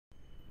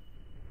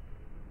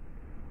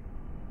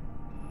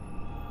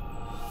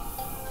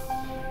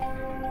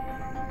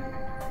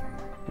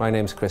My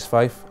name's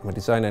Fife. I'm a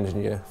design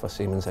engineer for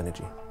Siemens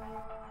Energy.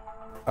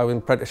 I was in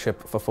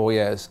apprenticeship for 4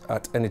 years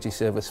at Energy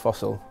Service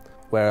Fossil,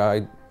 where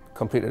I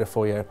completed a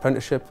 4-year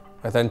apprenticeship.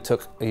 I then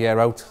took a year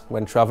out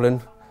when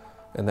travelling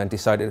and then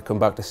decided to come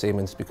back to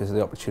Siemens because of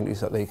the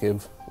opportunities that they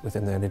give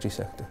within the energy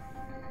sector.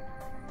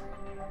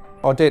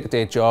 Our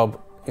day-to-day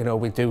job,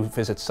 we do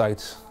visit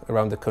sites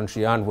around the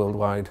country and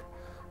worldwide.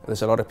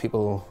 There's a lot of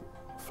people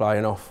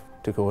flying off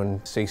to go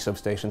and see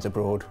substations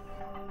abroad.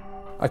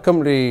 I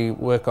currently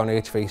work on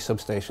HV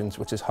substations,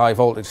 which is high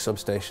voltage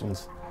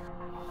substations.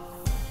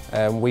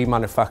 We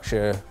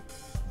manufacture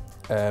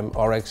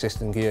our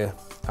existing gear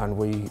and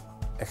we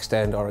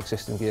extend our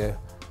existing gear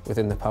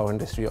within the power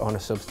industry on a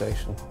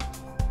substation.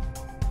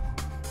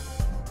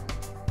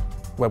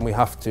 When we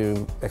have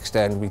to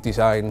extend, we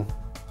design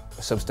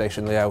a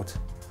substation layout,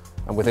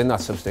 and within that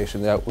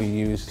substation layout we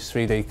use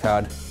 3D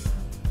CAD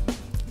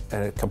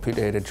and a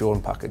computer-aided drone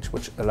package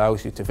which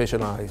allows you to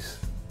visualise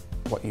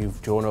what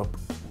you've drawn up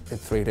in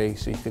 3D,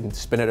 so you can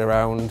spin it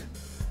around,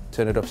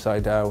 turn it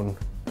upside down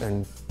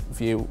and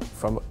view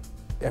from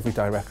every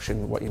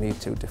direction what you need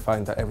to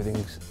find that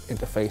everything's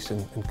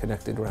interfacing and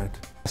connected right.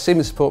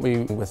 Siemens support me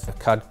with the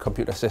CAD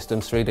computer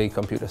systems, 3D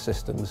computer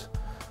systems,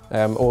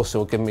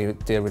 also giving me a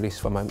day release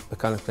for my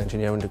mechanical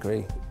engineering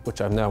degree, which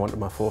I'm now on to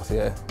my 4th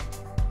year.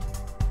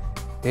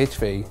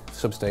 HV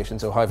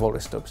substations, or high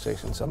voltage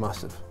substations, are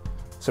massive.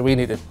 So we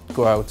need to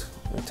go out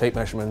and take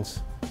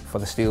measurements for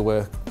the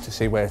steelwork to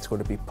see where it's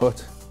going to be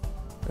put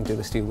and do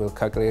the steelwork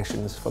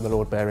calculations for the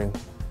load bearing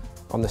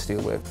on the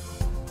steelwork.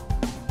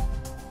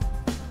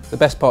 The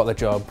best part of the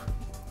job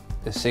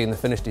is seeing the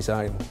finished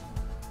design,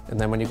 and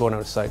then when you're going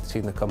out to site,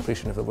 seeing the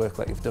completion of the work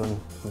that you've done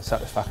and the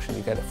satisfaction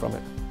you get from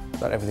it,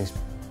 that everything's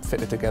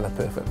fitted together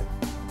perfectly.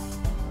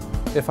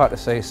 If I had to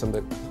say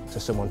something to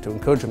someone to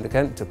encourage them to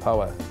get into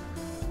power,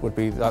 would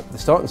be that the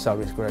starting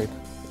salary is great,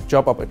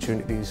 job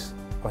opportunities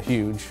are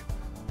huge,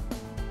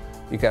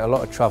 you get a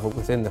lot of travel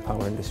within the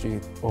power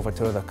industry over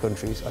to other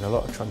countries and a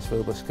lot of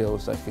transferable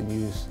skills that you can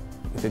use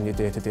within your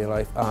day-to-day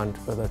life and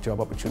other job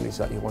opportunities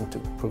that you want to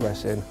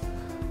progress in.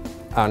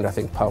 And I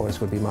think power is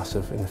going to be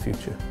massive in the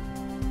future.